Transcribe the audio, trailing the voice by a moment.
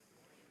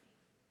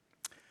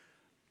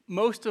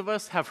Most of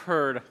us have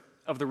heard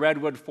of the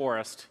redwood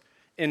forest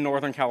in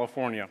Northern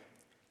California.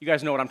 You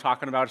guys know what I'm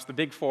talking about. It's the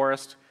big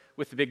forest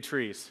with the big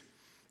trees.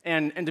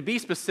 And to be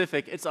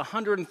specific, it's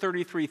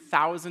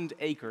 133,000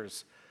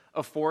 acres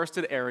of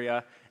forested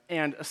area,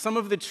 and some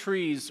of the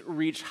trees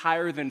reach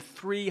higher than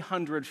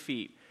 300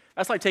 feet.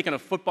 That's like taking a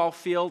football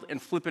field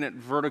and flipping it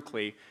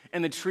vertically,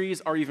 and the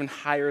trees are even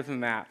higher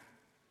than that.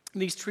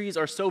 These trees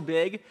are so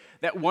big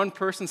that one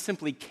person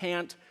simply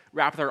can't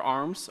wrap their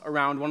arms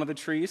around one of the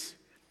trees.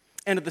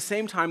 And at the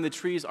same time, the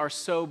trees are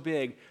so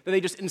big that they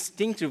just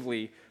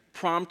instinctively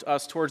prompt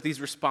us towards these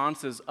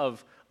responses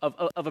of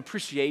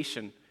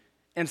appreciation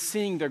and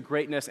seeing their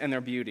greatness and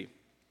their beauty.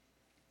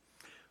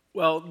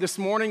 Well, this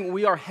morning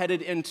we are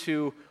headed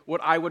into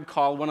what I would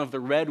call one of the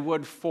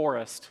redwood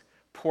forest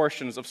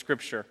portions of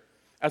Scripture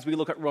as we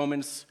look at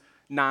Romans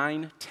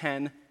 9,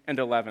 10, and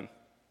 11.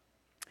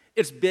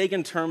 It's big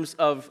in terms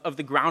of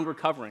the ground we're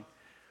covering.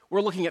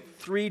 We're looking at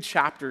 3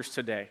 chapters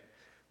today,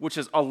 which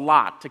is a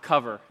lot to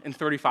cover in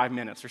 35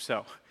 minutes or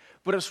so.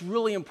 But it's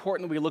really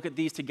important that we look at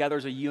these together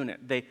as a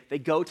unit. They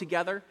go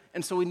together,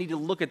 and so we need to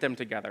look at them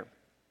together.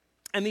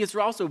 And these are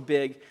also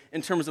big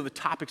in terms of the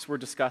topics we're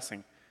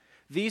discussing.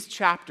 These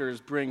chapters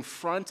bring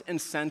front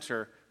and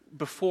center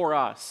before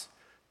us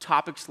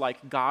topics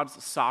like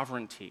God's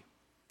sovereignty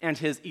and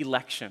his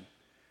election.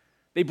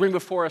 They bring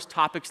before us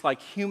topics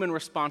like human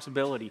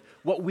responsibility,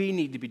 what we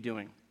need to be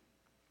doing,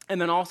 and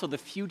then also the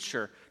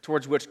future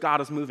towards which God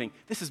is moving.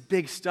 This is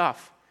big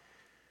stuff.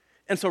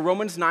 And so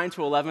Romans 9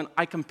 to 11,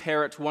 I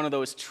compare it to one of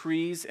those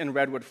trees in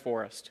redwood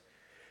forest.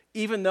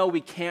 Even though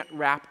we can't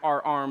wrap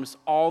our arms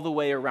all the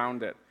way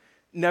around it,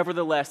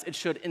 nevertheless, it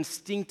should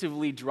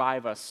instinctively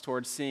drive us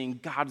towards seeing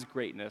God's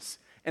greatness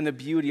and the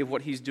beauty of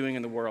what he's doing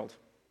in the world.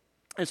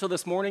 And so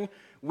this morning,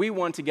 we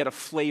want to get a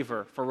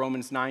flavor for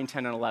Romans 9,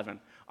 10, and 11.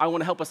 I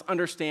want to help us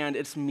understand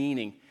its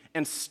meaning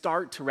and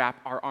start to wrap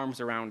our arms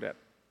around it.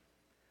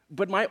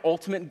 But my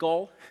ultimate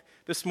goal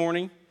this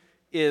morning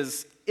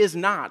is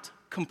not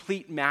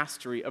complete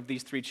mastery of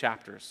these 3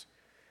 chapters.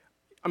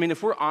 I mean,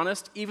 if we're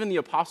honest, even the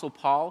Apostle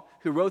Paul,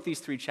 who wrote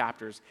these 3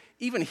 chapters,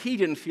 even he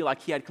didn't feel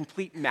like he had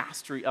complete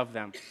mastery of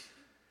them.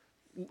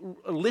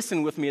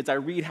 Listen with me as I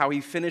read how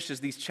he finishes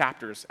these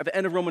chapters. At the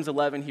end of Romans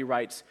 11, he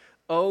writes,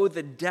 "Oh,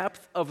 the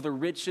depth of the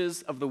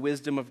riches of the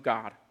wisdom of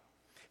God.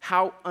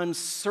 How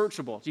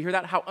unsearchable," do you hear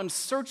that? How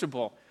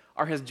unsearchable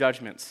are his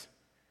judgments,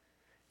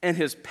 and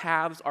his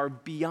paths are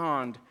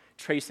beyond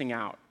tracing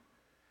out.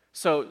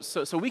 So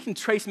we can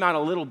trace them out a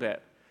little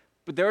bit,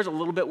 but there's a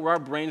little bit where our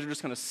brains are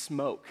just going to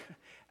smoke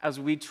as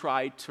we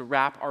try to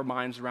wrap our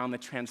minds around the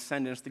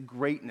transcendence, the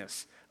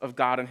greatness of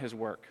God and his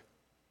work.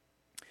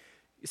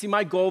 You see,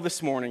 my goal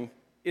this morning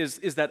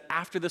is that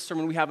after this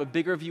sermon, we have a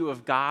bigger view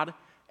of God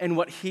and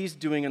what he's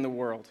doing in the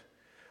world.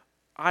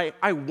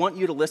 I want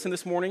you to listen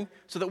this morning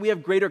so that we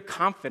have greater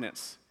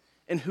confidence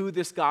in who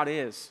this God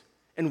is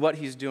and what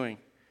he's doing.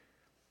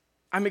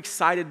 I'm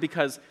excited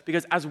because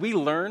as we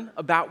learn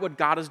about what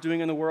God is doing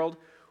in the world,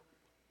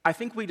 I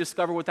think we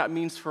discover what that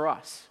means for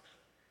us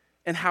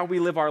and how we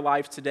live our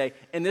lives today.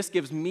 And this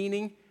gives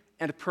meaning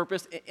and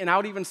purpose, and I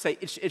would even say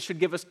it should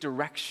give us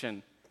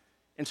direction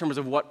in terms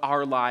of what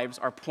our lives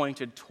are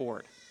pointed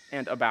toward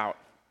and about.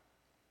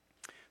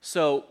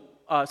 So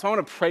I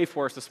want to pray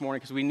for us this morning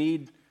because we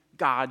need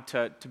God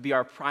to be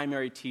our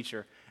primary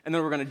teacher. And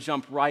then we're going to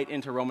jump right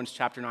into Romans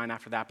chapter 9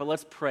 after that. But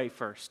let's pray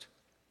first.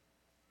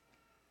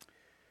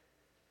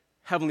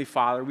 Heavenly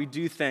Father, we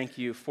do thank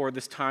you for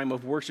this time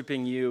of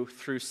worshiping you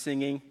through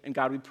singing. And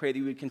God, we pray that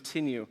you would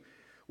continue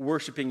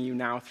worshiping you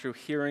now through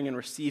hearing and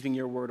receiving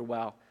your word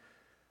well.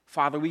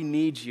 Father, we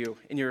need you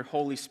in your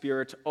Holy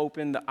Spirit to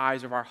open the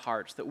eyes of our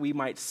hearts that we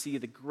might see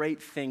the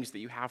great things that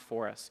you have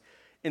for us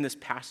in this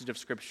passage of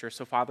Scripture.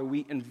 So, Father,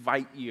 we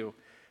invite you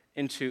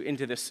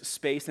into this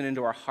space and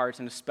into our hearts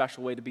in a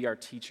special way to be our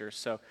teachers.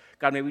 So,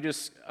 God, may we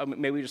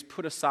just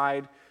put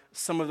aside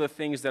some of the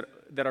things that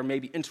are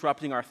maybe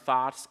interrupting our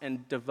thoughts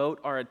and devote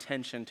our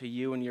attention to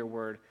you and your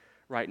word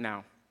right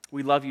now.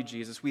 We love you,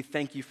 Jesus. We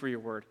thank you for your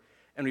word,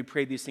 and we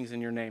pray these things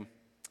in your name.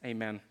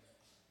 Amen.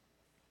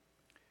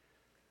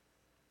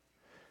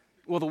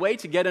 Well, the way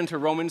to get into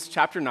Romans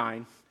chapter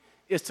 9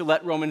 is to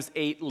let Romans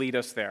 8 lead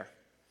us there.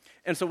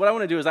 And so what I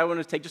want to do is I want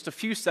to take just a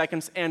few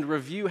seconds and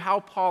review how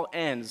Paul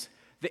ends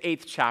the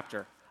 8th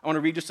chapter. I want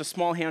to read just a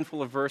small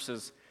handful of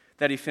verses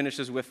that he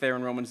finishes with there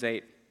in Romans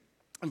 8.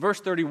 In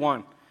verse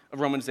 31 of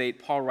Romans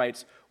 8, Paul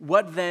writes,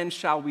 "What then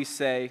shall we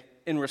say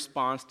in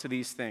response to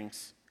these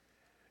things?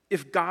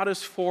 If God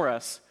is for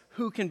us,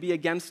 who can be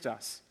against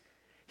us?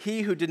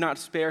 He who did not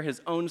spare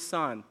his own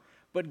son,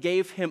 but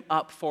gave him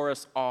up for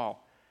us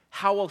all,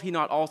 how will he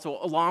not also,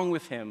 along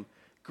with him,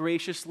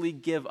 graciously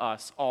give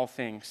us all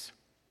things?"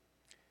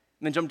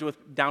 And then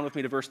jump down with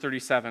me to verse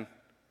 37.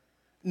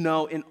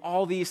 "No, in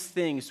all these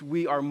things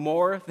we are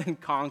more than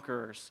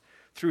conquerors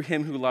through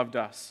him who loved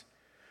us.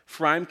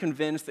 For I am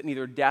convinced that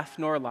neither death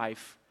nor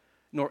life,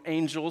 nor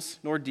angels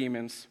nor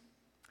demons,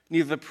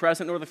 neither the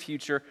present nor the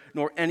future,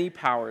 nor any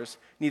powers,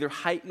 neither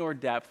height nor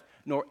depth,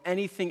 nor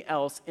anything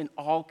else in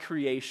all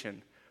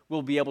creation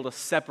will be able to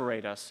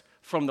separate us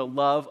from the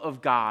love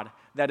of God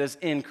that is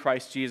in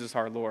Christ Jesus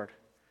our Lord.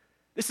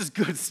 This is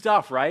good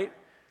stuff, right?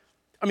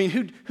 I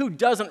mean, who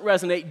doesn't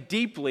resonate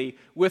deeply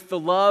with the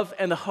love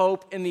and the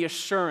hope and the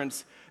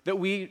assurance that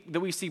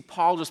we see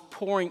Paul just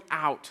pouring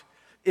out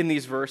in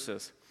these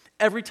verses?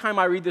 Every time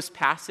I read this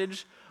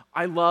passage,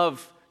 I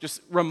love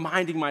just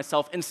reminding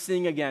myself and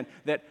seeing again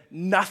that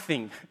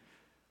nothing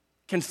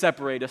can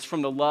separate us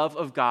from the love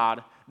of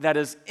God that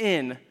is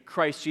in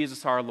Christ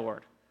Jesus our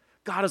Lord.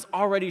 God has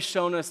already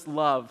shown us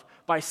love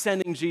by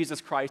sending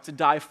Jesus Christ to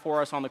die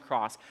for us on the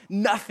cross.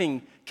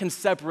 Nothing can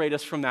separate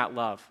us from that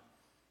love.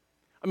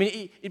 I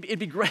mean, it'd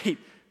be great,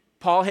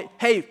 Paul,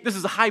 hey, this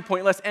is a high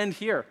point, let's end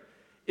here.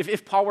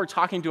 If Paul were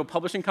talking to a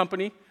publishing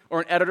company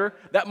or an editor,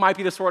 that might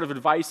be the sort of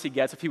advice he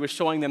gets if he was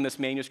showing them this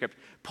manuscript.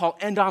 Paul,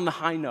 end on the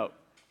high note.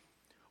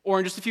 Or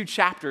in just a few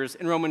chapters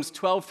in Romans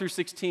 12 through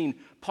 16,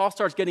 Paul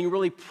starts getting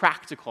really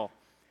practical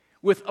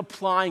with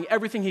applying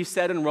everything he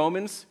said in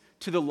Romans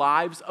to the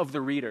lives of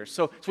the readers.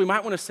 So we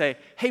might want to say,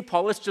 hey,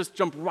 Paul, let's just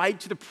jump right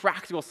to the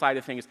practical side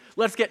of things.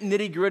 Let's get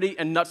nitty-gritty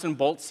and nuts and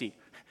boltsy,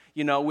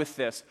 with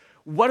this.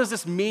 What does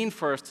this mean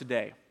for us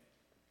today?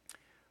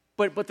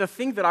 But the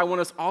thing that I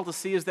want us all to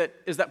see is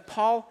that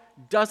Paul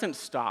doesn't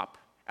stop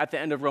at the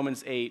end of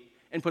Romans 8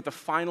 and put the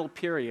final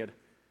period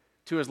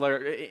to his letter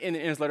in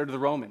his letter to the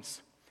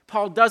Romans.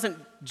 Paul doesn't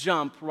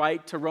jump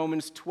right to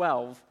Romans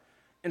 12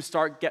 and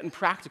start getting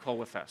practical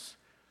with us.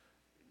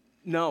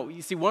 No,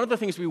 you see, one of the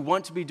things we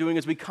want to be doing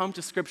as we come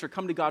to Scripture,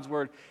 come to God's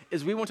Word,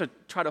 is we want to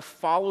try to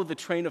follow the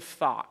train of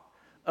thought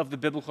of the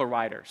biblical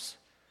writers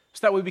so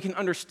that way we can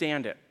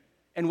understand it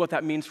and what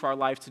that means for our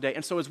lives today.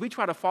 And so as we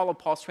try to follow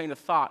Paul's train of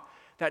thought,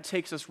 that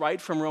takes us right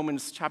from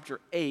Romans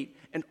chapter 8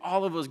 and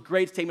all of those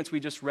great statements we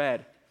just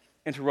read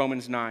into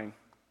Romans 9.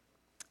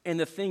 And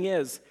the thing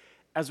is,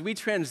 as we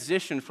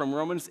transition from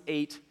Romans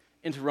 8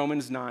 into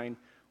Romans 9,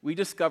 we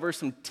discover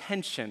some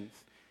tension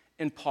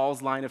in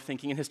Paul's line of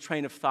thinking, in his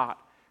train of thought,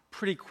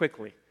 pretty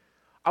quickly.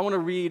 I want to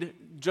read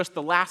just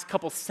the last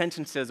couple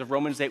sentences of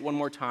Romans 8 one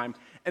more time,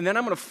 and then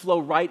I'm going to flow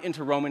right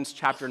into Romans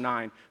chapter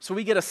 9, so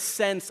we get a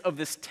sense of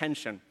this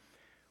tension.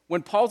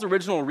 When Paul's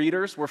original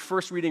readers were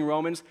first reading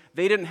Romans,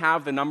 they didn't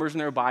have the numbers in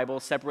their Bible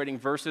separating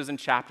verses and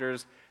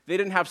chapters. They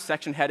didn't have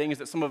section headings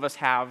that some of us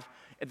have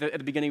at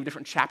the beginning of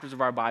different chapters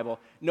of our Bible.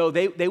 No,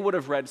 they would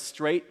have read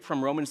straight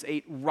from Romans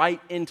 8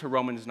 right into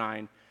Romans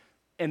 9,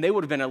 and they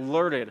would have been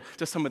alerted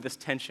to some of this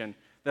tension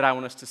that I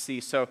want us to see.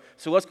 So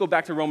let's go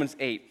back to Romans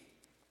 8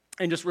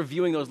 and just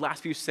reviewing those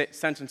last few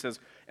sentences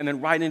and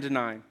then right into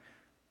 9.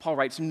 Paul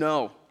writes,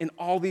 "No, in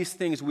all these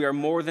things we are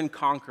more than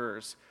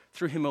conquerors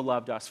through him who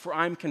loved us. For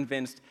I'm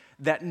convinced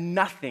that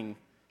nothing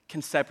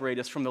can separate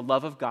us from the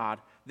love of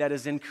God that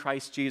is in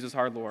Christ Jesus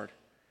our Lord.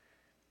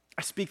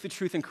 I speak the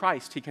truth in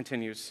Christ," he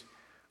continues.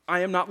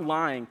 "I am not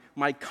lying.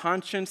 My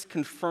conscience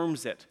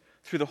confirms it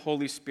through the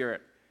Holy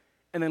Spirit."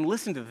 And then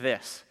listen to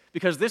this,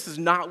 because this is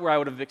not where I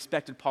would have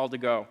expected Paul to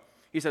go.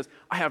 He says,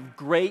 "I have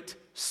great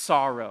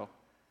sorrow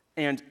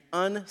and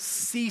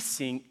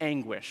unceasing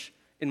anguish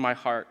in my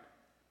heart.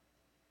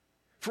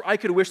 For I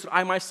could wish that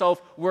I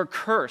myself were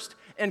cursed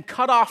and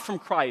cut off from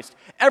Christ."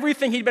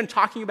 Everything he'd been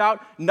talking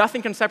about,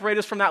 nothing can separate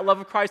us from that love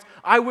of Christ.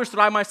 I wish that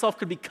I myself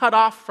could be cut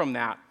off from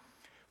that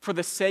for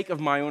the sake of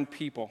my own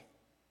people,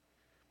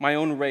 my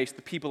own race,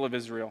 the people of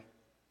Israel.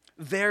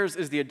 Theirs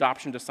is the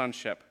adoption to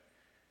sonship,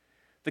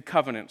 the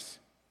covenants,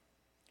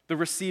 the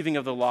receiving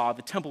of the law,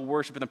 the temple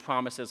worship, and the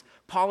promises.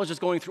 Paul is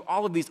just going through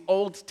all of these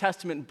Old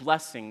Testament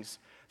blessings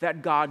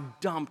that God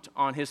dumped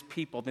on his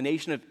people, the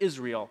nation of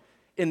Israel,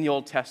 in the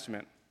Old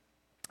Testament.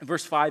 In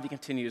verse 5, he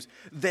continues,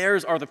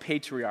 "Theirs are the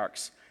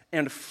patriarchs,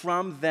 and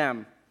from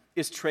them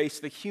is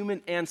traced the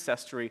human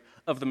ancestry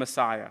of the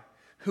Messiah,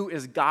 who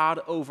is God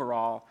over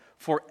all,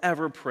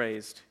 forever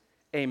praised.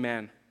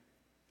 Amen."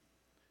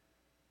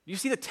 You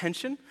see the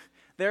tension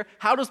there?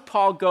 How does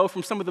Paul go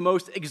from some of the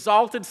most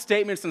exalted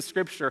statements in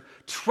Scripture,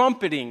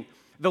 trumpeting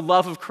the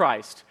love of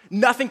Christ?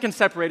 Nothing can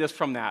separate us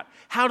from that.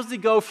 How does he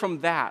go from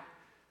that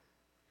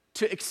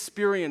to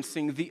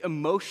experiencing the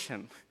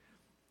emotion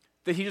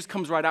that he just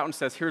comes right out and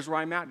says, "Here's where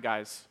I'm at,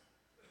 guys.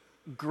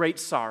 Great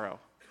sorrow,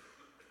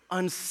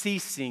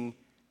 unceasing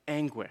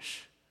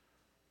anguish."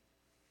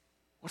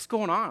 What's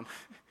going on?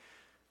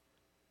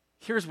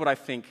 Here's what I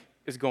think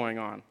is going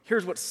on.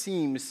 Here's what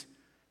seems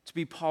to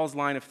be Paul's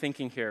line of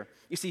thinking here.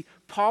 You see,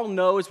 Paul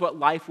knows what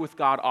life with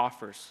God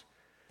offers.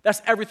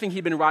 That's everything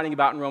he'd been writing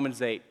about in Romans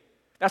 8.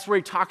 That's where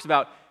he talks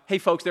about, hey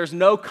folks, there's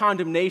no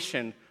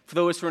condemnation for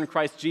those who are in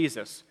Christ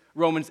Jesus.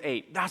 Romans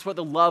 8. That's what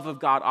the love of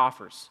God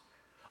offers.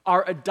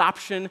 Our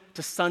adoption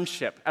to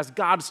sonship as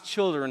God's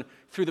children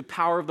through the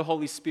power of the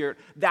Holy Spirit,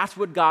 that's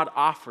what God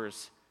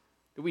offers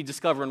that we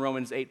discover in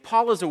Romans 8.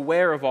 Paul is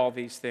aware of all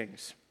these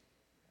things.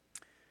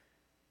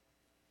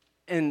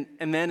 And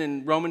then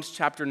in Romans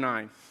chapter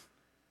 9,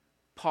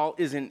 Paul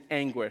is in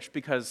anguish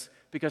because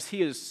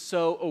he is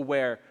so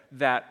aware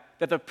that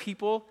the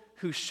people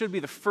who should be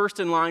the first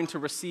in line to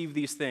receive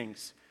these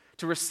things,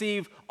 to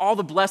receive all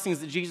the blessings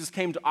that Jesus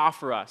came to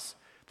offer us,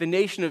 the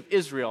nation of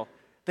Israel,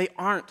 they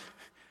aren't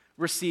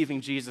receiving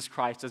Jesus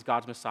Christ as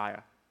God's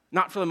Messiah.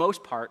 Not for the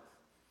most part.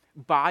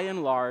 by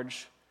and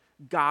large,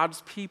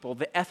 God's people,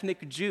 the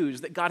ethnic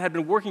Jews that God had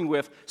been working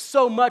with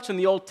so much in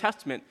the Old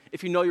Testament,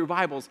 if you know your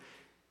Bibles,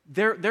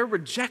 they're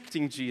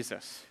rejecting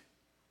Jesus.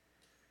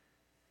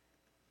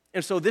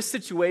 And so this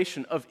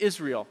situation of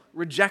Israel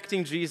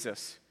rejecting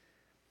Jesus,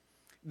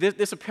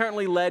 this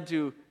apparently led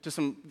to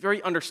some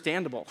very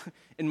understandable,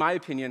 in my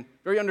opinion,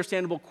 very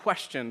understandable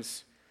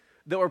questions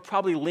that were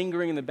probably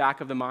lingering in the back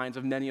of the minds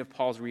of many of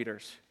Paul's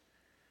readers.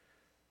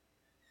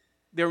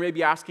 They were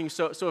maybe asking,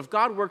 so if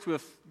God worked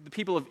with the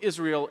people of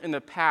Israel in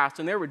the past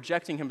and they're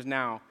rejecting him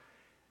now,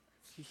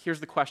 here's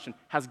the question: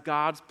 has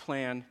God's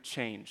plan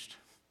changed?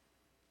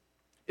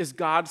 Is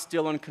God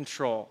still in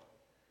control?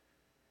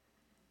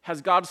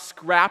 Has God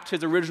scrapped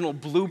his original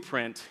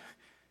blueprint,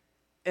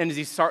 and is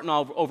he starting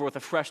all over with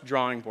a fresh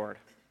drawing board?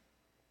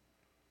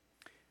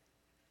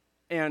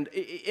 And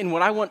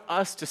what I want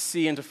us to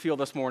see and to feel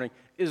this morning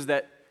is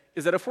that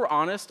if we're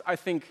honest, I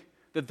think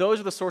that those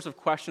are the sorts of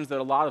questions that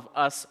a lot of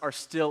us are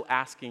still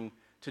asking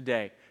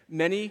today.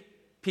 Many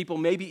people,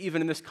 maybe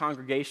even in this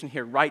congregation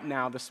here right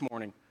now this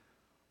morning,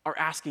 are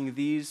asking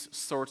these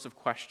sorts of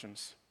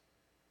questions.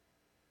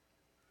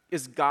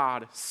 Is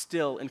God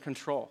still in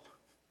control?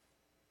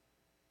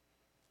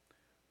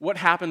 What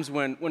happens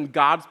when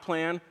God's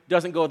plan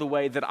doesn't go the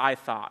way that I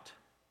thought?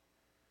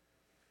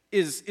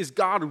 Is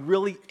God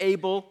really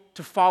able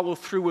to follow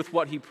through with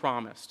what he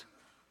promised?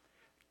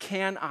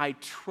 Can I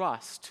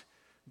trust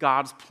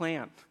God's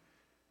plan?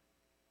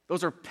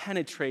 Those are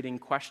penetrating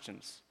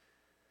questions.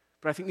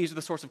 But I think these are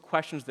the sorts of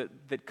questions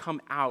that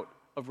come out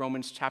of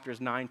Romans chapters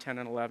 9, 10,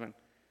 and 11.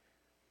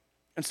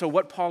 And so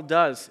what Paul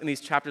does in these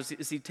chapters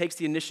is he takes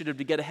the initiative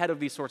to get ahead of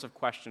these sorts of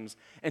questions,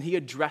 and he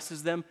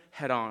addresses them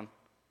head on.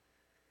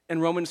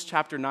 And Romans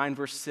chapter 9,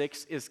 verse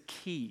 6 is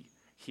key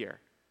here.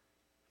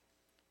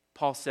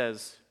 Paul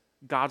says,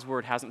 God's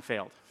word hasn't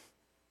failed.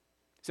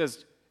 He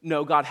says,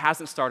 no, God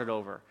hasn't started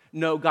over.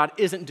 No, God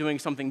isn't doing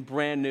something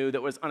brand new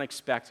that was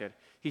unexpected.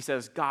 He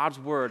says, God's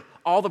word,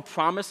 all the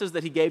promises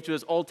that he gave to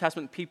his Old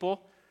Testament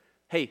people,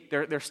 hey,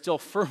 they're still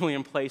firmly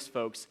in place,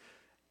 folks.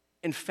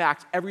 In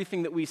fact,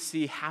 everything that we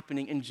see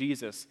happening in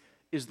Jesus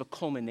is the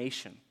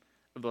culmination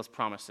of those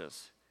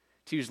promises,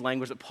 to use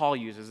language that Paul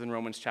uses in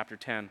Romans chapter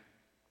 10.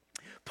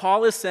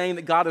 Paul is saying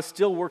that God is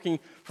still working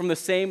from the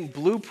same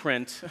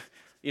blueprint,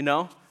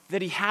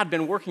 that he had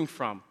been working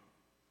from.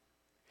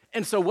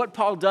 And so what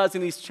Paul does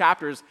in these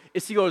chapters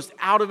is he goes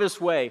out of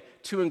his way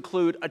to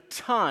include a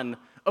ton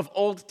of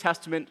Old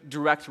Testament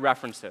direct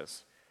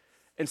references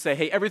and say,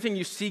 hey, everything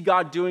you see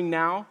God doing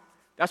now,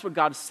 that's what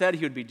God said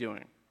he would be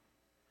doing.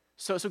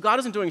 So God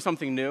isn't doing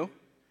something new.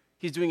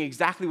 He's doing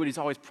exactly what he's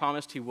always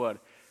promised he would.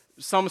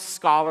 Some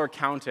scholar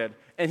counted,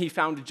 and he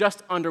found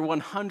just under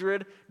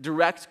 100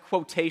 direct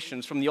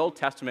quotations from the Old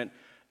Testament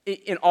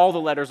in all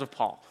the letters of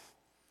Paul.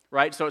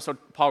 Right? So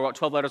Paul wrote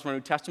 12 letters from the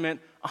New Testament,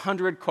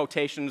 100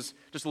 quotations,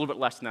 just a little bit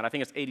less than that. I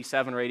think it's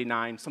 87 or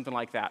 89, something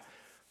like that.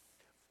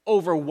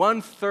 Over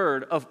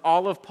 1/3 of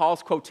all of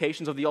Paul's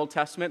quotations of the Old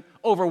Testament,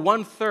 over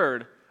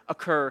 1/3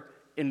 occur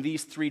in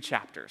these three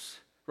chapters,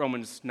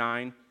 Romans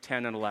 9,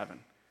 10, and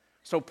 11.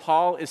 So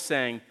Paul is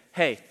saying,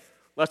 hey,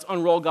 let's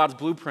unroll God's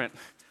blueprint.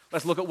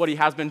 Let's look at what he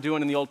has been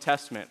doing in the Old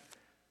Testament.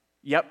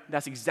 Yep,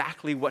 that's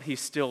exactly what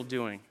he's still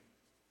doing.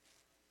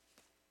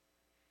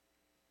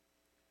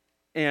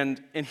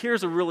 And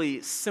here's a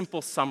really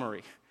simple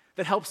summary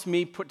that helps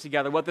me put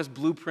together what this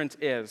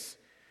blueprint is,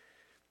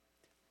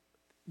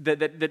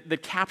 that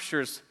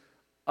captures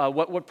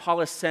what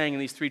Paul is saying in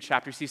these three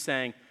chapters. He's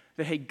saying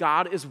that, hey,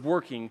 God is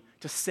working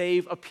to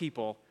save a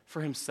people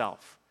for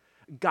himself.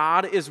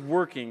 God is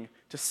working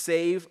to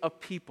save a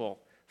people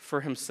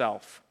for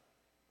himself.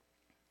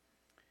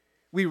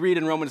 We read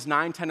in Romans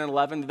 9, 10, and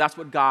 11 that that's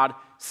what God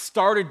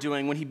started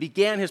doing when he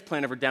began his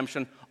plan of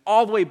redemption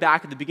all the way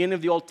back at the beginning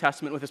of the Old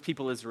Testament with his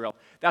people Israel.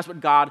 That's what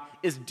God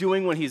is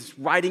doing when he's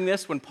writing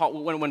this, when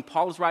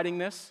Paul is writing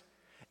this.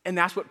 And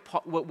that's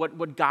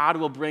what God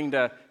will bring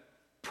to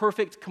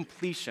perfect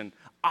completion,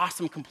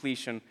 awesome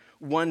completion,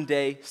 one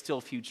day, still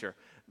future.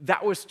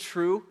 That was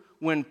true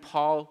when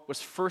Paul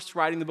was first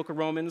writing the book of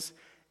Romans,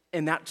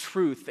 and that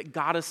truth that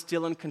God is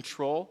still in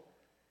control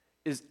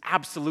is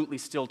absolutely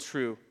still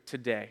true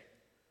today.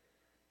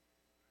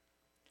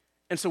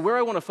 And so where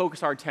I want to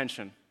focus our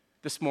attention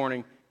this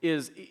morning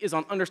is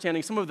on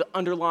understanding some of the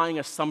underlying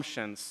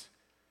assumptions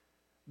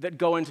that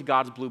go into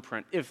God's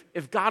blueprint.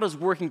 If God is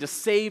working to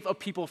save a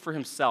people for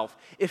himself,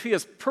 if he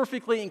is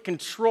perfectly in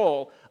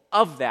control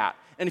of that,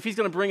 and if he's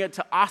going to bring it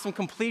to awesome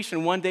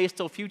completion one day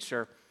still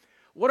future,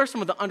 what are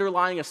some of the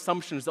underlying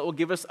assumptions that will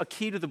give us a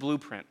key to the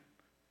blueprint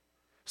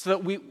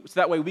so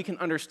that way we can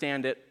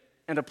understand it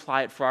and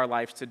apply it for our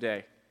lives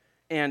today?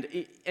 And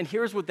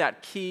here's what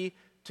that key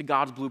to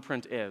God's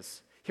blueprint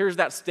is. Here's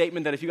that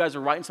statement that if you guys are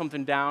writing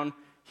something down,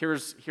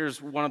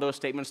 here's one of those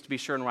statements to be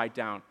sure and write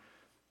down.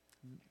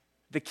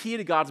 The key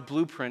to God's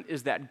blueprint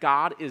is that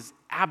God is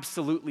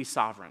absolutely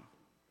sovereign.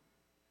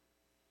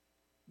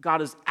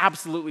 God is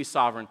absolutely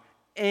sovereign,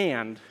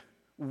 and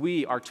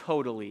we are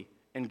totally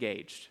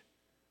engaged.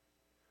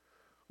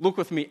 Look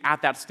with me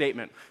at that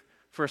statement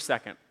for a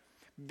second.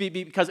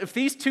 Because if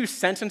these two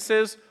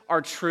sentences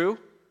are true,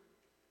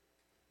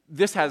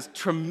 this has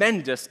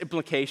tremendous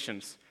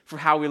implications for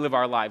how we live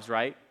our lives,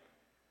 right?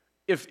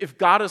 If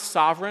God is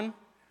sovereign,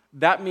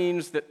 that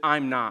means that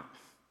I'm not.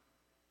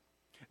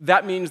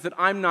 That means that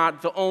I'm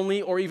not the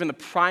only or even the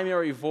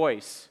primary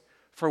voice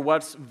for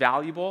what's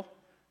valuable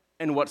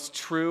and what's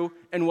true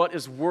and what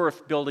is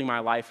worth building my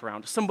life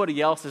around.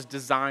 Somebody else has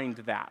designed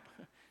that.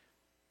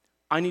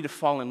 I need to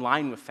fall in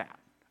line with that,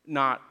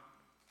 not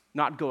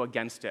go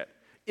against it.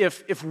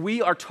 If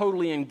we are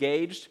totally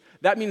engaged,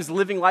 that means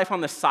living life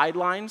on the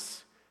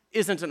sidelines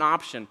isn't an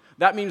option.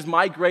 That means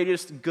my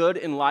greatest good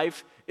in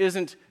life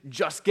isn't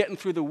just getting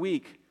through the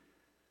week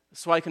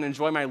so I can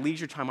enjoy my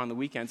leisure time on the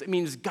weekends. It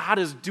means God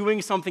is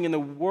doing something in the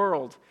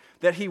world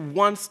that he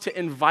wants to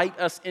invite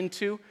us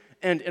into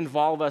and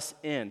involve us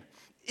in.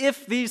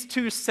 If these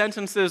two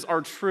sentences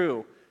are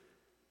true,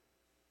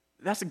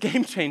 that's a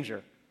game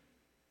changer.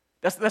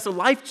 That's a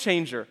life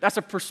changer. That's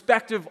a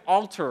perspective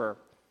alterer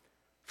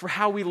for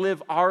how we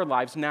live our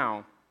lives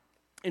now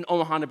in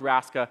Omaha,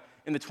 Nebraska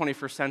in the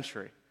 21st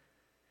century.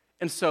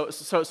 And so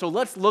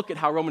let's look at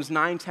how Romans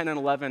 9, 10, and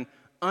 11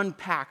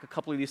 unpack a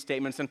couple of these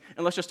statements. And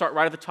let's just start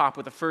right at the top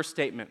with the first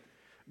statement.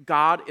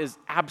 God is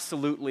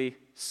absolutely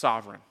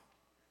sovereign.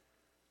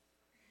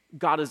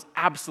 God is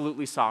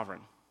absolutely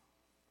sovereign.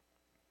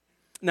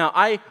 Now,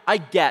 I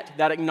get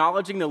that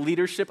acknowledging the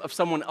leadership of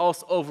someone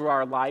else over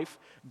our life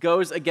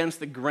goes against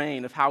the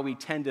grain of how we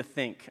tend to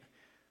think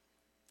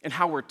and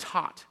how we're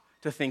taught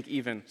to think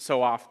even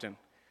so often.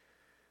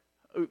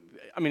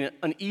 I mean,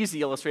 an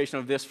easy illustration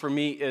of this for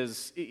me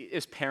is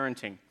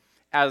parenting.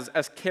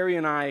 As Carrie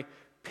and I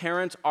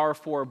parent our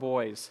 4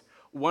 boys,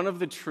 one of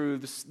the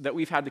truths that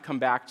we've had to come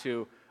back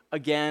to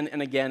again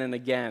and again and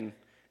again,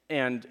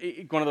 and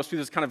one of those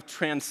truths that's kind of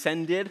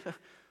transcended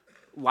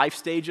life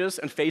stages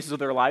and phases of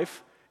their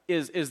life,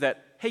 is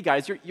that, hey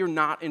guys, you're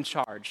not in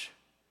charge.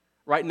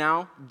 Right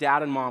now,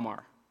 dad and mom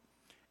are.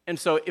 And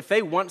so if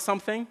they want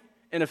something,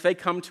 and if they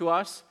come to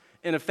us,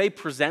 and if they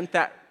present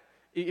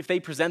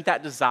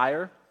that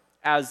desire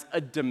as a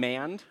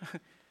demand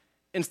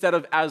instead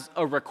of as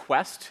a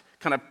request,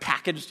 kind of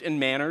packaged in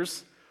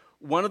manners,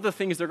 one of the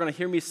things they're going to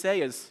hear me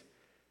say is,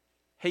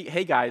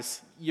 hey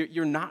guys,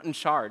 you're not in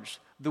charge.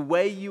 The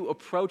way you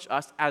approach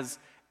us as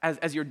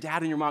your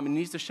dad and your mom, it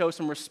needs to show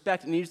some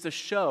respect. It needs to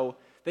show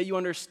that you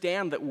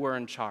understand that we're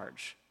in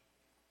charge.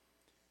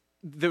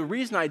 The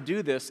reason I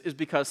do this is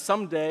because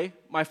someday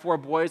my 4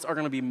 boys are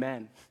going to be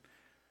men.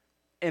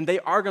 And they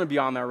are going to be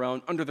on their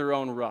own, under their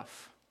own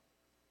roof.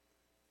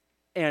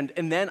 And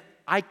then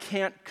I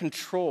can't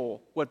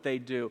control what they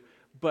do.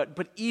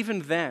 But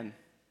even then,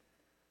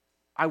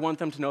 I want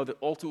them to know that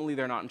ultimately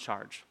they're not in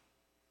charge.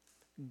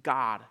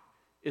 God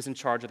is in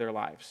charge of their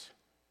lives.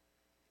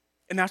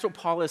 And that's what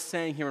Paul is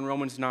saying here in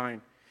Romans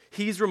 9.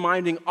 He's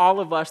reminding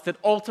all of us that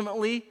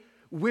ultimately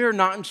we're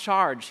not in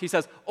charge. He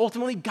says,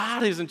 ultimately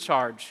God is in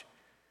charge.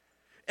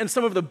 And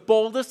some of the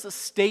boldest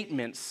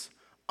statements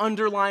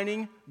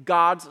underlining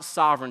God's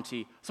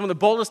sovereignty, some of the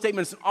boldest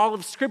statements in all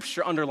of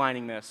Scripture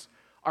underlining this,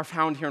 are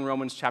found here in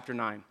Romans chapter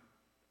 9.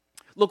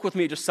 Look with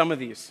me at just some of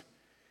these.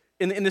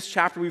 In this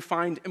chapter, we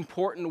find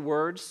important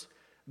words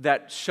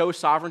that show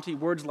sovereignty,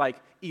 words like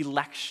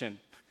election.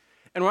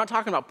 And we're not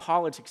talking about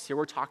politics here,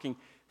 we're talking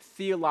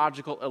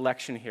theological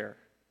election here.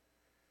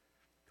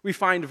 We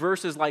find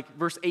verses like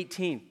verse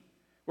 18,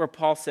 where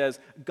Paul says,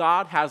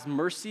 God has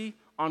mercy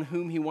on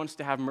whom he wants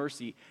to have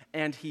mercy,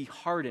 and he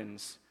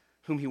hardens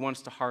whom he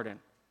wants to harden.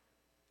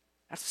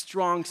 That's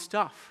strong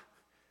stuff.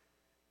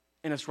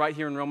 And it's right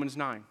here in Romans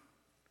 9.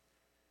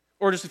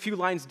 Or just a few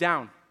lines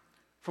down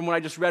from what I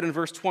just read in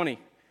verse 20,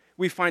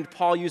 we find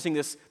Paul using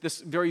this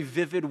very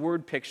vivid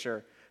word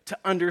picture to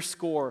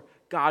underscore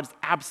God's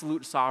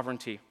absolute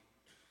sovereignty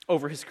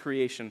over his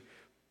creation.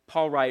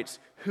 Paul writes,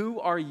 who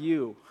are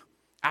you,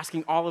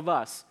 asking all of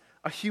us,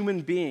 a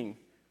human being,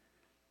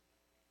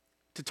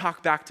 to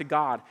talk back to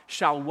God?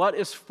 Shall what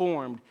is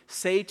formed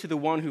say to the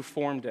one who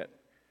formed it,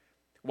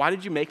 why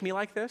did you make me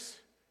like this?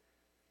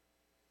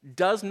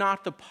 Does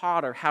not the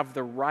potter have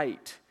the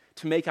right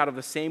to make out of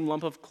the same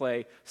lump of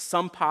clay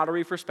some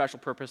pottery for special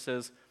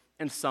purposes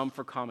and some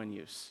for common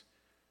use?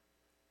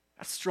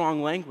 That's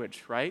strong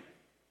language, right?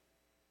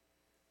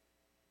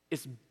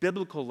 It's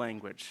biblical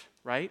language,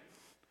 right?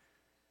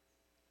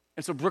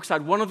 And so,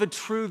 Brookside, one of the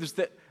truths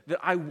that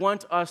I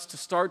want us to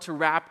start to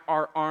wrap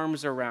our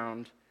arms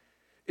around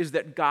is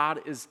that God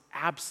is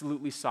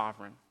absolutely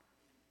sovereign.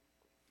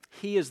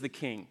 He is the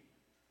king,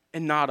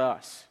 and not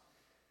us.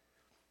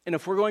 And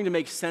if we're going to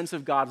make sense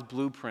of God's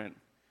blueprint,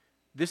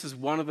 this is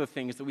one of the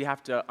things that we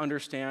have to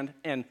understand,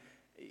 and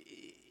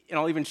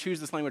I'll even choose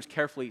this language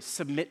carefully,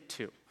 submit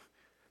to.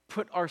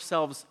 Put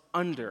ourselves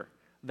under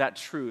that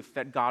truth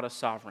that God is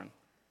sovereign.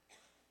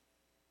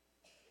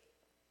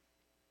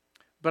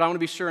 But I want to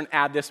be sure and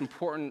add this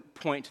important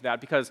point to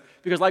that, because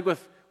like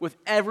with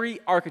every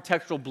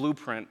architectural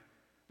blueprint,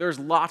 there's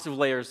lots of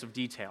layers of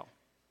detail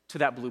to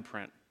that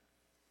blueprint.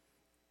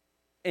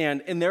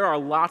 And there are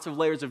lots of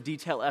layers of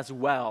detail as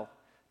well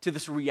to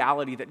this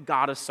reality that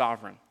God is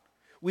sovereign.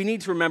 We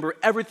need to remember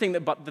everything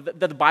that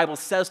the Bible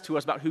says to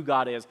us about who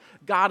God is.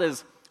 God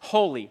is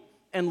holy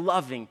and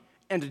loving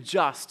and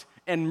just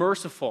and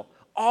merciful.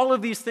 All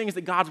of these things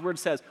that God's word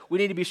says, we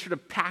need to be sure to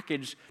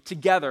package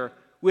together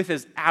with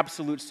his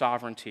absolute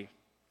sovereignty.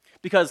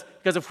 Because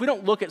if we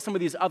don't look at some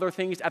of these other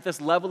things at this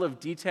level of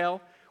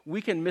detail,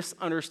 we can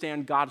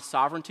misunderstand God's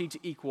sovereignty to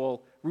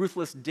equal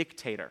ruthless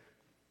dictator.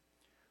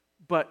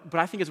 But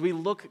I think as we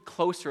look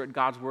closer at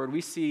God's word,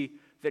 we see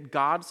that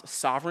God's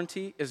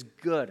sovereignty is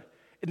good.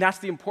 And that's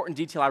the important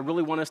detail I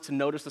really want us to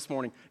notice this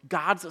morning.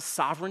 God's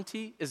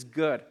sovereignty is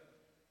good.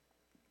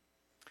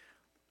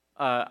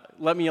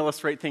 Let me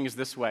illustrate things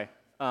this way.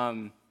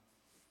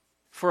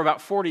 For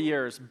about 40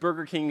 years,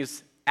 Burger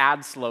King's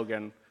ad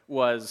slogan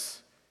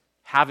was,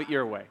 "Have it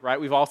your way," right?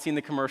 We've all seen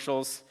the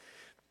commercials.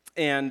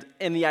 And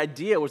the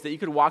idea was that you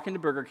could walk into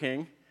Burger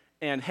King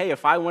and, hey,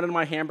 if I wanted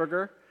my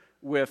hamburger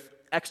with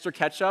extra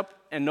ketchup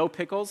and no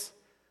pickles,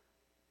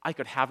 I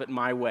could have it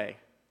my way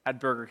at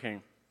Burger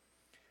King.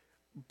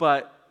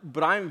 But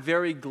I'm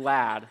very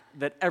glad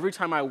that every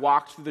time I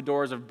walked through the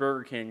doors of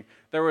Burger King,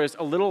 there was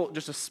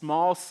just a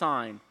small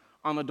sign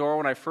on the door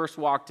when I first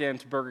walked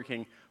into Burger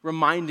King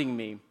reminding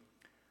me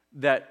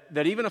that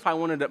even if I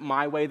wanted it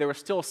my way, there was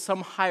still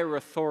some higher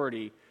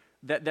authority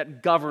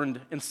that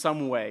governed in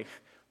some way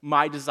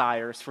my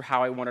desires for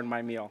how I wanted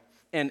my meal.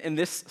 And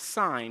this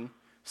sign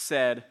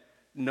said,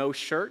 no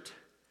shirt,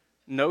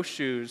 no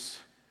shoes,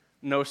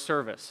 no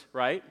service,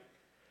 right?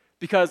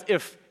 Because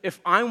if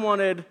I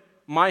wanted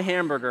my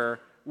hamburger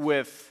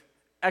with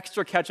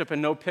extra ketchup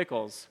and no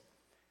pickles,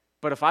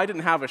 but if I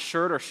didn't have a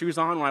shirt or shoes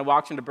on when I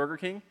walked into Burger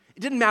King, it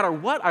didn't matter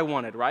what I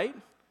wanted, right?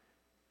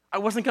 I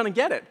wasn't going to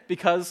get it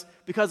because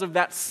of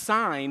that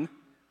sign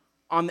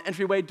on the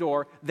entryway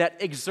door that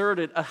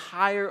exerted a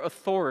higher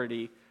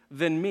authority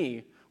than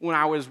me when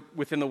I was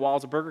within the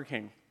walls of Burger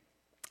King.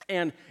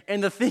 And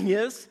the thing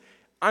is,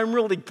 I'm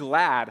really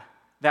glad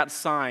that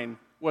sign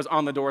was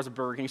on the doors of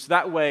Burger King. So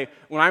that way,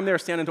 when I'm there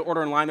standing to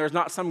order in line, there's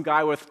not some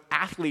guy with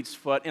athlete's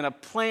foot and a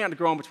plant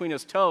growing between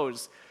his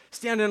toes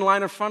standing in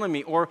line in front of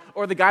me, or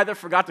the guy that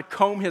forgot to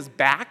comb his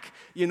back,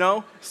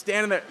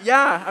 standing there.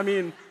 Yeah, I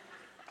mean,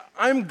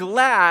 I'm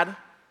glad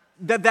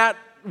that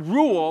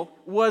rule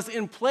was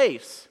in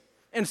place.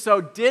 And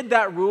so did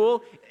that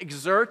rule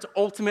exert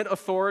ultimate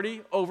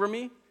authority over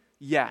me?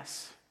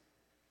 Yes.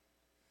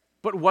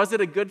 But was it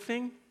a good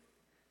thing?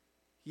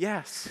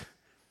 Yes.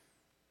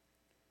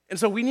 And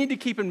so we need to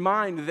keep in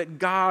mind that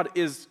God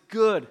is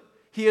good.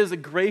 He is a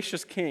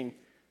gracious king.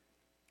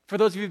 For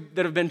those of you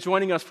that have been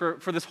joining us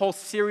for this whole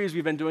series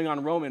we've been doing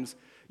on Romans,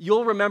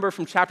 you'll remember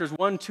from chapters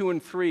 1, 2,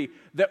 and 3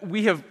 that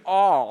we have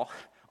all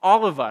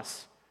of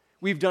us,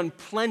 we've done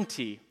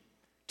plenty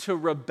to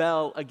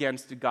rebel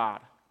against God.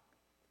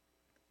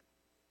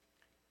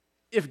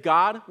 If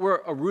God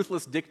were a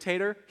ruthless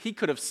dictator, he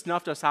could have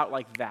snuffed us out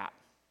like that.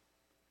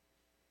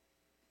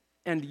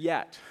 And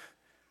yet,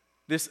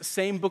 this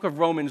same book of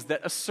Romans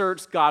that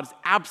asserts God's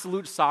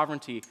absolute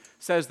sovereignty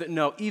says that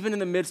no, even in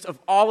the midst of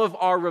all of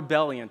our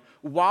rebellion,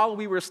 while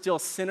we were still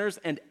sinners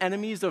and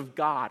enemies of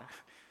God,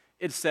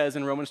 it says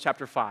in Romans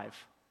chapter 5,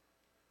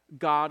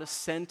 God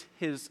sent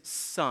his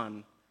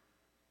Son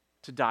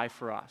to die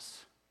for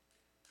us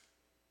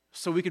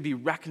so we could be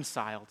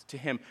reconciled to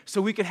him,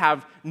 so we could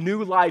have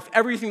new life.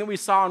 Everything that we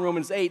saw in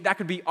Romans 8, that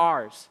could be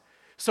ours.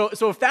 So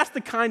if that's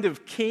the kind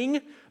of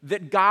king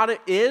that God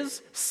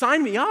is,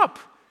 sign me up.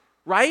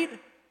 Right?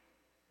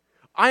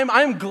 I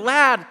am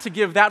glad to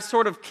give that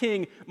sort of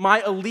king my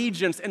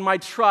allegiance and my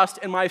trust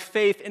and my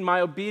faith and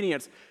my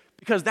obedience,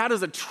 because that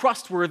is a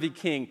trustworthy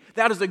king.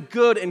 That is a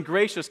good and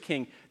gracious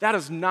king. That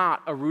is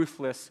not a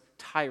ruthless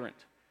tyrant.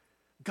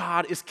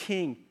 God is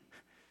king.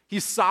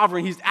 He's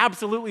sovereign. He's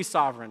absolutely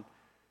sovereign.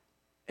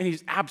 And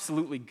he's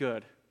absolutely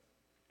good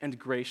and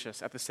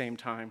gracious at the same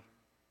time.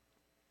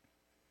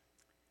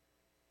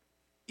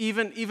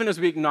 Even as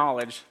we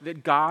acknowledge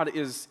that God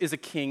is a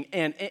king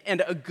and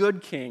a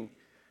good king,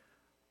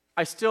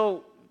 I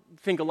still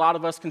think a lot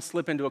of us can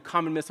slip into a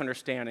common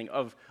misunderstanding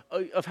of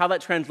how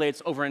that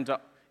translates over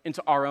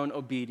into our own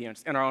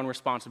obedience and our own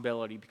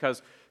responsibility.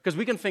 Because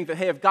we can think that,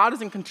 hey, if God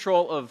is in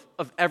control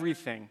of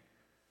everything,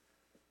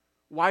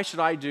 why should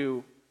I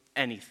do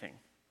anything,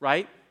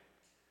 right?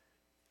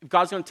 If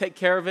God's going to take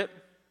care of it,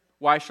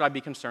 why should I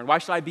be concerned? Why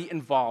should I be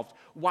involved?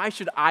 Why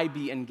should I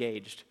be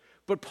engaged?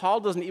 But Paul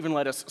doesn't even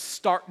let us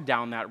start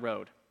down that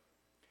road.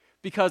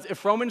 Because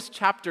if Romans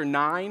chapter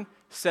 9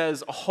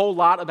 says a whole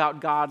lot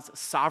about God's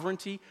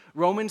sovereignty,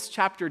 Romans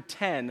chapter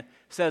 10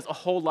 says a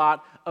whole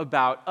lot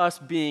about us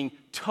being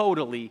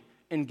totally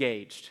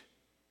engaged.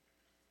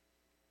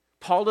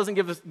 Paul doesn't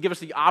give us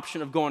the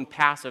option of going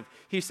passive.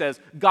 He says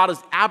God is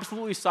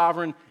absolutely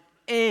sovereign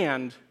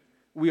and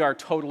we are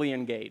totally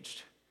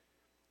engaged.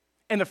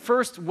 And the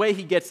first way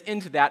he gets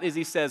into that is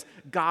he says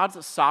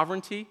God's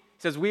sovereignty,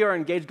 he says we are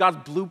engaged, God's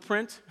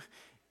blueprint,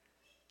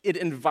 it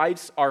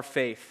invites our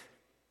faith.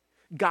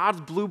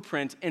 God's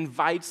blueprint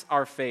invites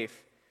our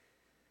faith.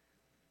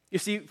 You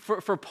see,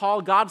 for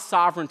Paul, God's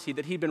sovereignty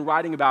that he'd been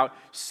writing about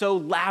so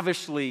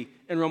lavishly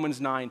in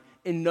Romans 9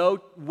 in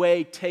no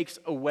way takes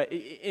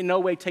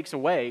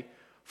away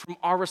from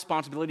our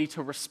responsibility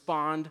to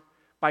respond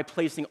by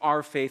placing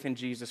our faith in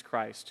Jesus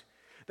Christ.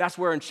 That's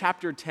where in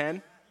chapter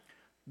 10,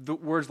 the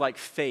words like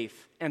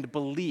faith and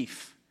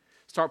belief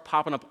start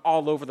popping up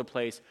all over the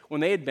place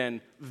when they had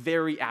been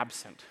very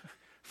absent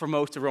for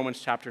most of Romans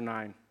chapter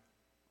 9.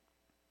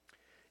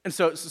 And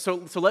so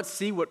let's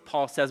see what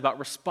Paul says about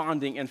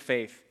responding in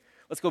faith.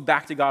 Let's go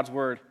back to God's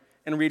word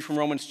and read from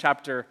Romans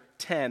chapter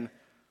 10.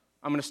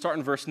 I'm going to start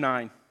in verse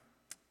 9.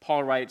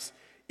 Paul writes,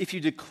 "If you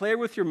declare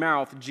with your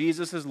mouth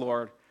Jesus is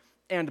Lord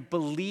and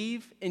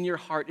believe in your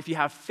heart, if you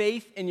have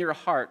faith in your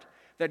heart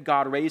that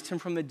God raised him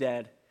from the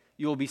dead,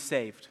 you will be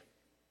saved."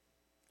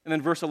 And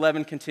then verse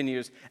 11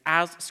 continues,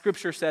 "As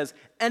Scripture says,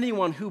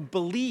 anyone who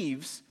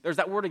believes," there's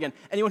that word again,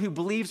 anyone who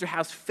believes or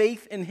has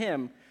faith in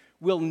him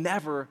will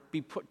never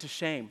be put to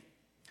shame.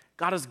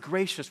 God is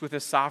gracious with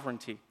his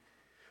sovereignty.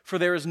 For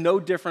there is no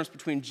difference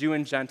between Jew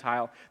and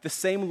Gentile. The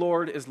same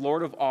Lord is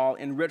Lord of all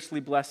and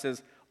richly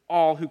blesses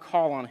all who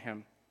call on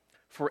him.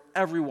 For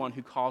everyone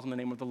who calls on the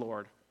name of the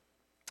Lord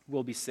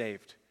will be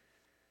saved.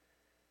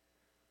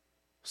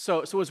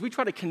 So as we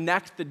try to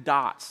connect the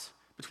dots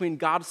between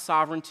God's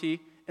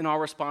sovereignty and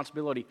our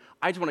responsibility,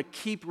 I just want to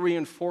keep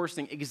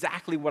reinforcing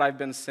exactly what I've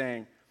been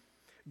saying.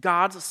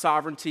 God's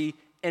sovereignty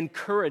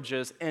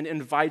encourages and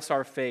invites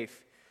our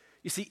faith.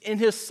 You see, in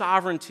his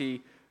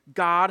sovereignty,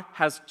 God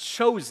has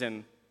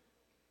chosen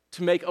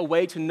to make a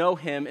way to know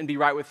him and be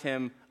right with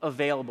him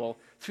available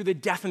through the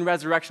death and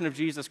resurrection of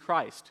Jesus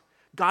Christ.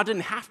 God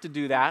didn't have to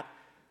do that,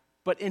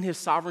 but in his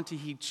sovereignty,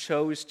 he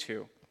chose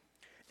to.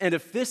 And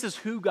if this is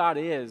who God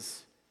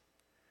is,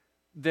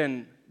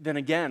 then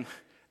again,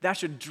 that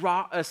should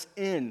draw us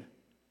in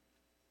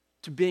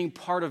to being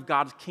part of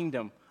God's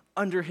kingdom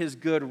under his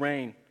good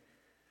reign.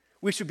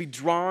 We should be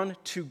drawn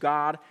to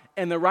God,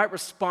 and the right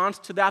response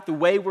to that, the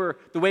way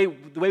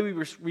we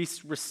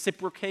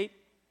reciprocate,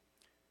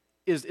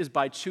 is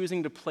by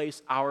choosing to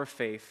place our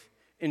faith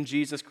in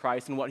Jesus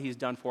Christ and what he's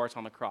done for us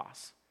on the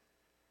cross.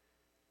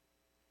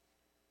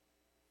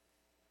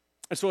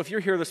 And so if you're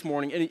here this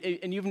morning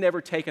and you've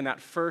never taken that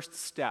first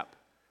step,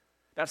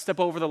 that step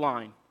over the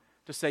line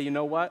to say, you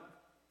know what?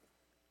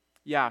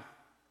 Yeah,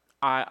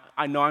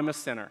 I know I'm a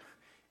sinner,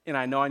 and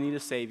I know I need a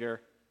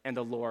Savior and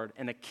a Lord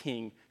and a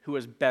King who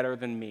is better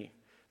than me,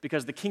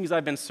 because the kings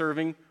I've been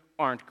serving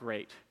aren't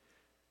great.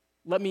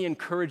 Let me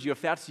encourage you,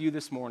 if that's you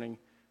this morning,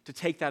 to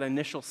take that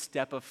initial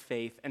step of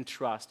faith and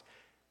trust.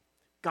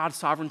 God's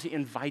sovereignty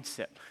invites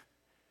it,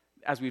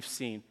 as we've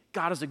seen.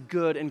 God is a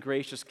good and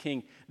gracious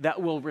King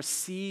that will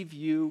receive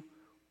you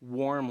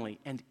warmly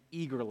and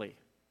eagerly.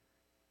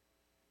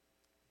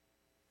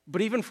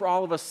 But even for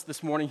all of us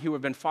this morning who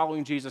have been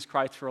following Jesus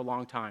Christ for a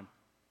long time,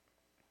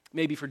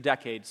 maybe for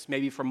decades,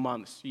 maybe for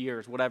months,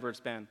 years, whatever it's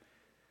been,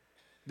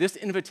 this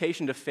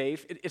invitation to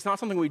faith, it's not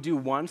something we do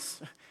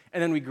once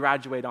and then we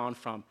graduate on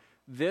from.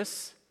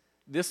 This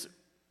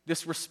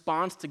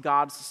response to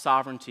God's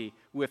sovereignty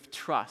with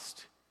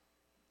trust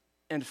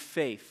and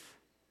faith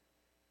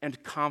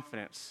and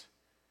confidence,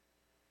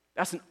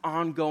 that's an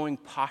ongoing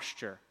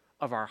posture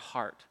of our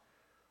heart,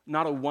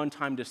 not a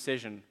one-time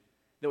decision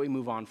that we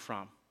move on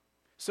from.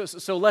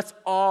 So let's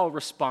all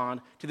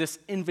respond to this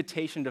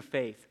invitation to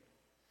faith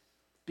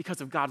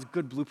because of God's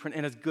good blueprint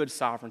and his good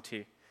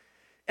sovereignty.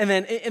 And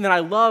then I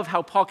love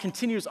how Paul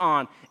continues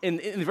on in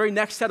the very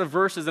next set of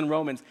verses in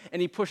Romans,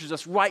 and he pushes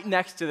us right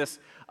next to this,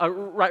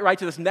 right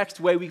to this next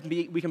way we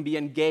can be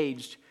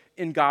engaged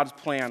in God's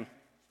plan.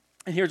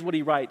 And here's what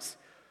he writes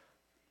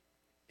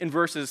in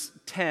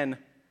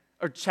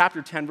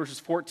chapter 10, verses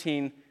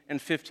 14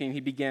 and 15. He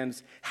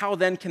begins, "How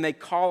then can they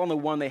call on the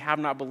one they have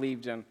not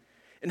believed in?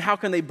 And how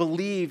can they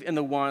believe in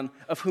the one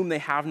of whom they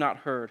have not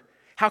heard?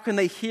 How can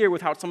they hear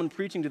without someone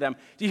preaching to them?"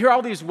 Do you hear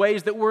all these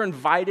ways that we're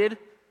invited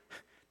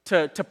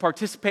to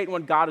participate in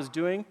what God is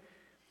doing?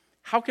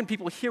 How can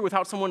people hear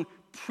without someone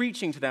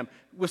preaching to them,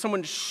 with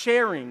someone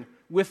sharing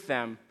with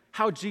them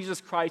how Jesus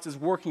Christ is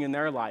working in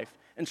their life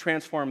and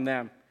transform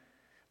them?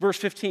 Verse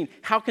 15,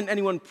 "How can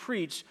anyone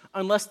preach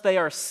unless they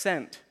are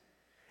sent?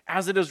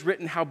 As it is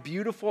written, how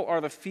beautiful are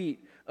the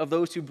feet of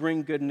those who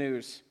bring good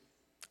news."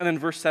 And then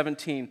verse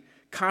 17,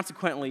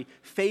 "Consequently,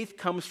 faith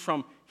comes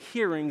from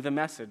hearing the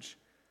message,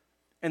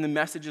 and the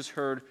message is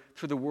heard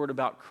through the word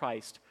about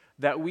Christ,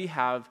 that we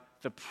have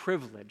the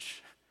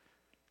privilege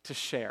to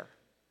share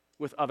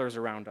with others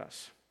around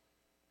us."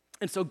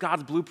 And so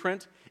God's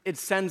blueprint, it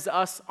sends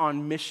us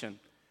on mission.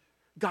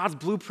 God's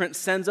blueprint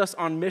sends us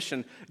on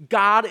mission.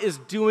 God is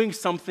doing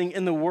something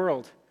in the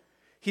world.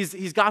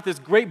 He's got this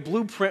great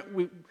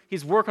blueprint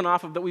he's working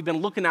off of that we've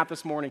been looking at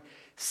this morning,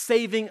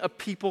 saving a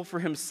people for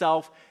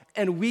himself,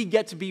 and we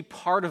get to be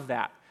part of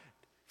that.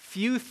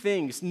 Few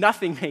things,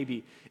 nothing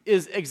maybe,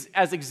 is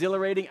as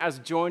exhilarating as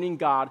joining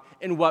God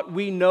in what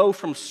we know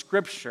from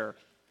Scripture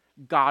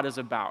God is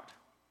about.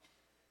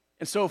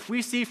 And so if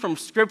we see from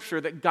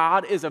Scripture that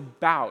God is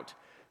about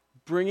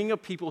bringing a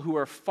people who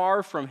are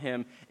far from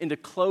him into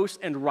close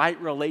and right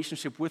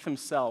relationship with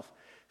himself,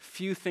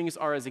 few things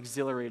are as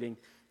exhilarating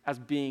as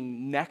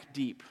being neck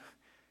deep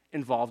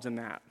involved in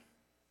that.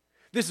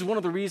 This is one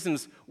of the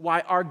reasons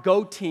why our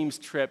Go Teams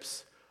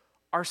trips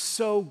are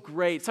so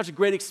great, such a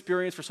great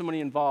experience for so many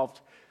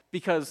involved,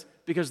 because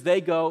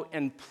they go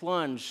and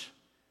plunge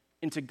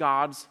into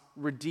God's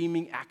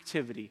redeeming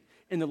activity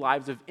in the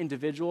lives of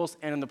individuals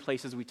and in the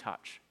places we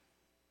touch.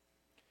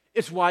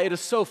 It's why it is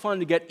so fun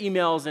to get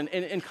emails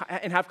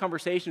and have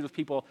conversations with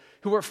people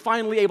who are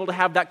finally able to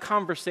have that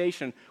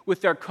conversation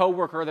with their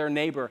coworker or their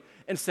neighbor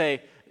and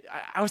say,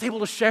 I was able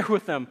to share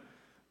with them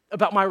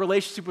about my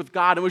relationship with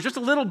God. It was just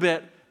a little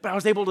bit, but I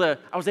was able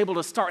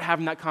to start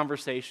having that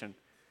conversation.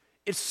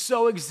 It's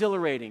so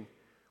exhilarating.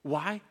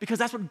 Why? Because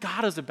that's what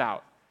God is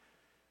about.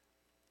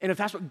 And if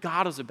that's what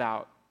God is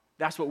about,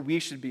 that's what we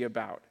should be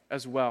about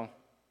as well.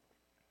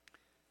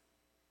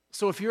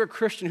 So if you're a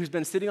Christian who's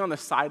been sitting on the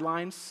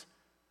sidelines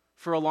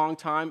for a long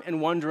time and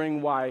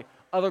wondering why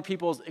other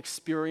people's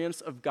experience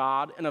of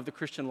God and of the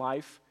Christian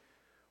life,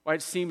 why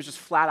it seems just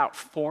flat out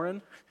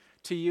foreign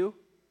to you,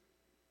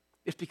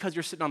 it's because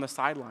you're sitting on the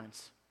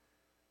sidelines.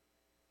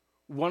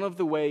 One of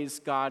the ways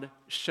God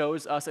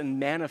shows us and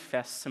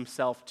manifests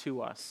himself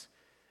to us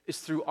is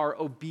through our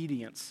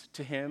obedience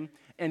to him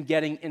and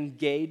getting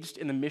engaged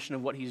in the mission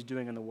of what he's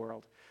doing in the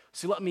world.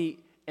 So let me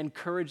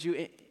encourage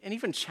you and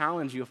even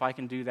challenge you, if I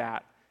can do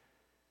that,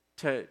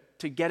 to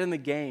get in the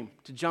game,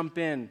 to jump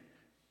in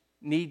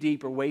knee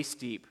deep or waist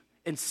deep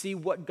and see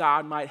what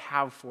God might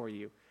have for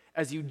you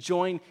as you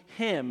join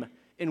him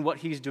in what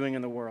he's doing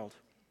in the world.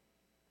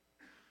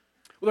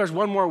 Well, there's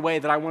one more way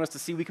that I want us to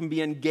see we can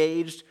be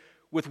engaged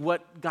with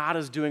what God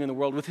is doing in the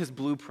world, with his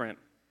blueprint.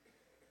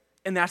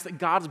 And that's that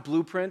God's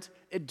blueprint,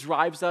 it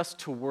drives us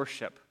to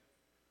worship.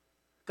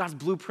 God's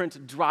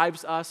blueprint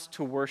drives us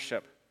to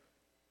worship.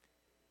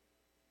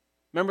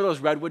 Remember those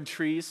redwood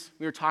trees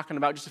we were talking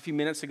about just a few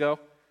minutes ago?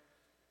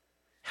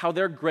 How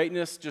their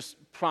greatness just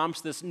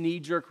prompts this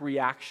knee-jerk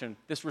reaction,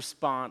 this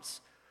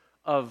response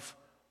of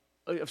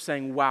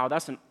saying, wow,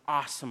 that's an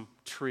awesome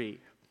tree.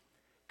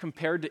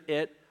 Compared to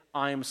it,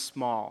 I am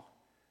small.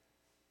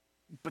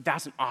 But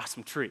that's an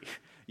awesome tree,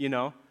 you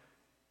know?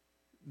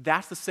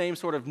 That's the same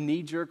sort of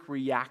knee-jerk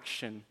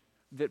reaction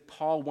that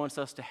Paul wants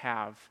us to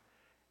have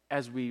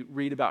as we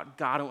read about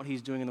God and what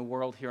he's doing in the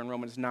world here in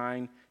Romans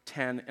 9,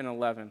 10, and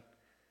 11.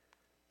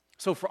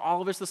 So for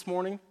all of us this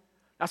morning,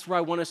 that's where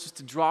I want us just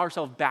to draw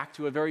ourselves back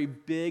to a very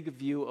big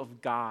view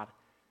of God,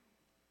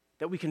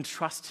 that we can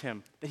trust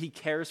him, that he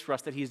cares for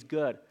us, that he's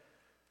good.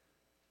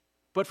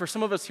 But for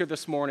some of us here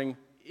this morning,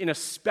 in a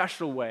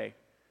special way,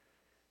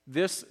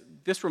 this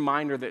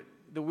reminder that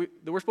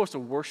we're supposed to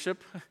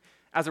worship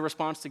as a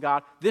response to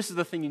God, this is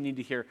the thing you need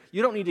to hear.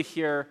 You don't need to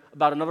hear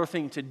about another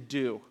thing to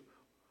do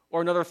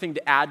or another thing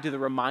to add to the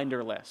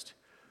reminder list.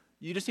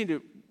 You just need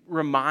to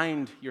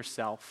remind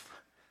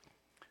yourself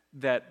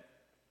that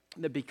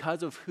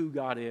because of who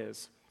God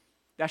is,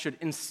 that should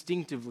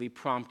instinctively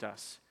prompt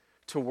us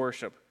to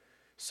worship.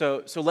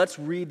 So let's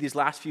read these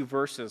last few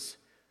verses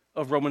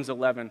of Romans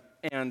 11,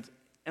 and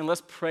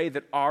let's pray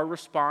that our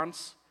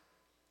response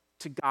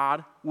to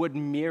God would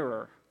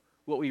mirror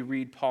what we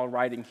read Paul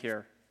writing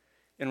here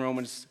in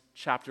Romans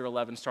chapter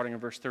 11, starting in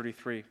verse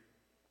 33.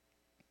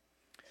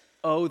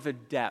 Oh, the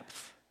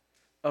depth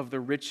of the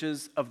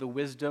riches of the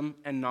wisdom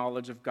and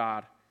knowledge of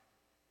God.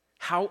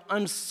 How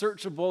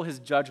unsearchable his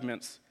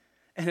judgments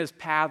and his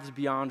paths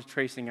beyond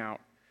tracing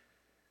out.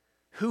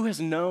 Who has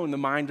known the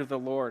mind of the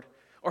Lord?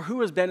 Or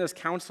who has been his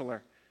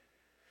counselor?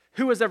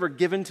 Who has ever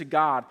given to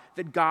God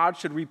that God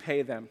should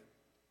repay them?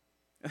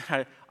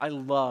 I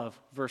love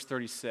verse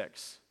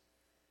 36.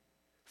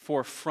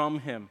 For from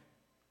him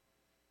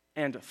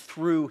and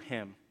through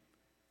him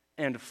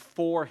and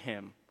for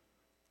him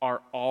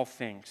are all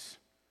things.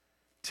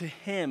 To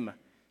him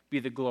be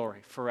the glory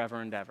forever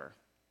and ever.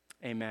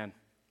 Amen.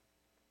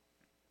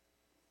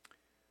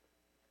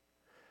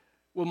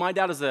 Well, my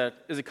dad is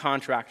a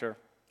contractor,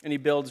 and he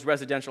builds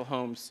residential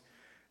homes.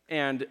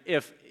 And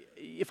if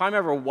I'm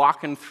ever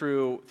walking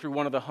through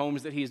one of the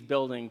homes that he's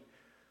building,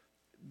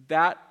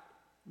 that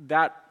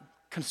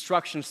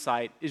construction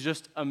site is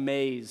just a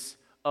maze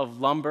of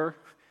lumber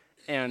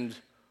and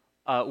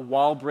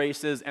wall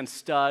braces and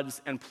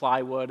studs and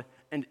plywood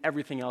and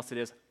everything else it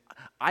is.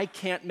 I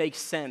can't make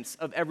sense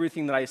of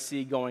everything that I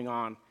see going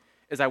on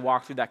as I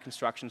walk through that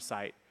construction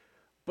site,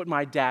 but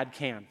my dad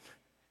can.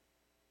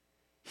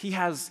 He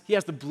has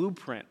the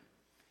blueprint,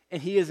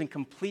 and he is in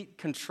complete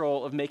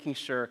control of making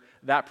sure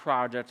that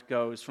project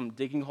goes from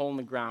digging a hole in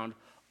the ground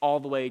all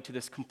the way to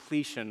this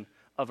completion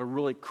of a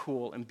really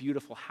cool and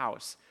beautiful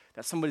house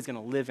that somebody's going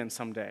to live in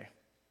someday.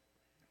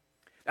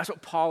 That's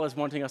what Paul is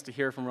wanting us to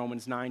hear from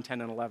Romans 9,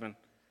 10, and 11.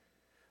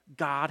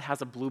 God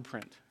has a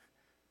blueprint.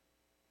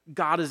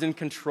 God is in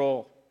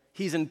control.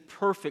 He's in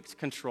perfect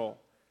control.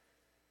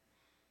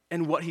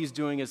 And what he's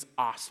doing is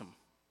awesome.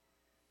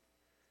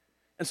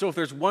 And so if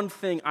there's one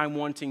thing I'm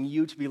wanting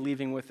you to be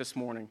leaving with this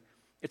morning,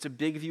 it's a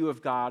big view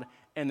of God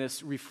and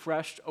this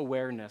refreshed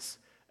awareness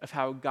of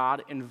how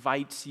God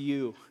invites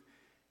you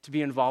to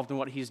be involved in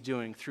what he's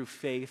doing through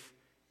faith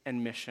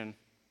and mission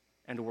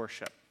and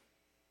worship.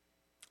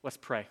 Let's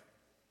pray.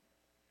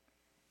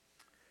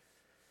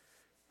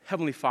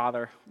 Heavenly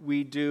Father,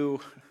 we do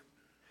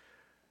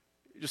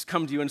just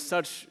come to you in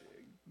such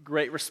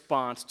great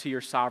response to your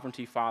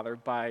sovereignty, Father,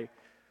 by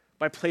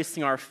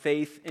placing our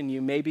faith in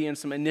you, maybe in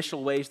some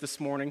initial ways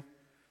this morning.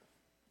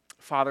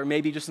 Father,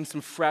 maybe just in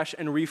some fresh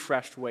and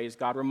refreshed ways,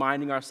 God,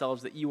 reminding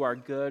ourselves that you are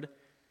good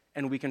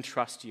and we can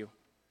trust you.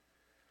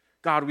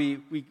 God, we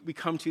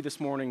come to you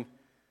this morning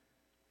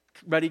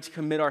ready to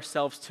commit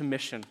ourselves to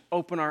mission.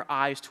 Open our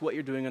eyes to what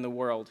you're doing in the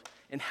world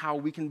and how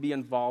we can be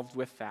involved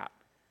with that.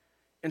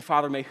 And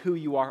Father, may who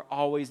you are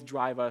always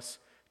drive us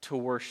to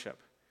worship.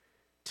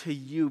 To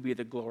you be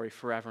the glory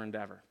forever and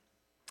ever.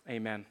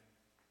 Amen.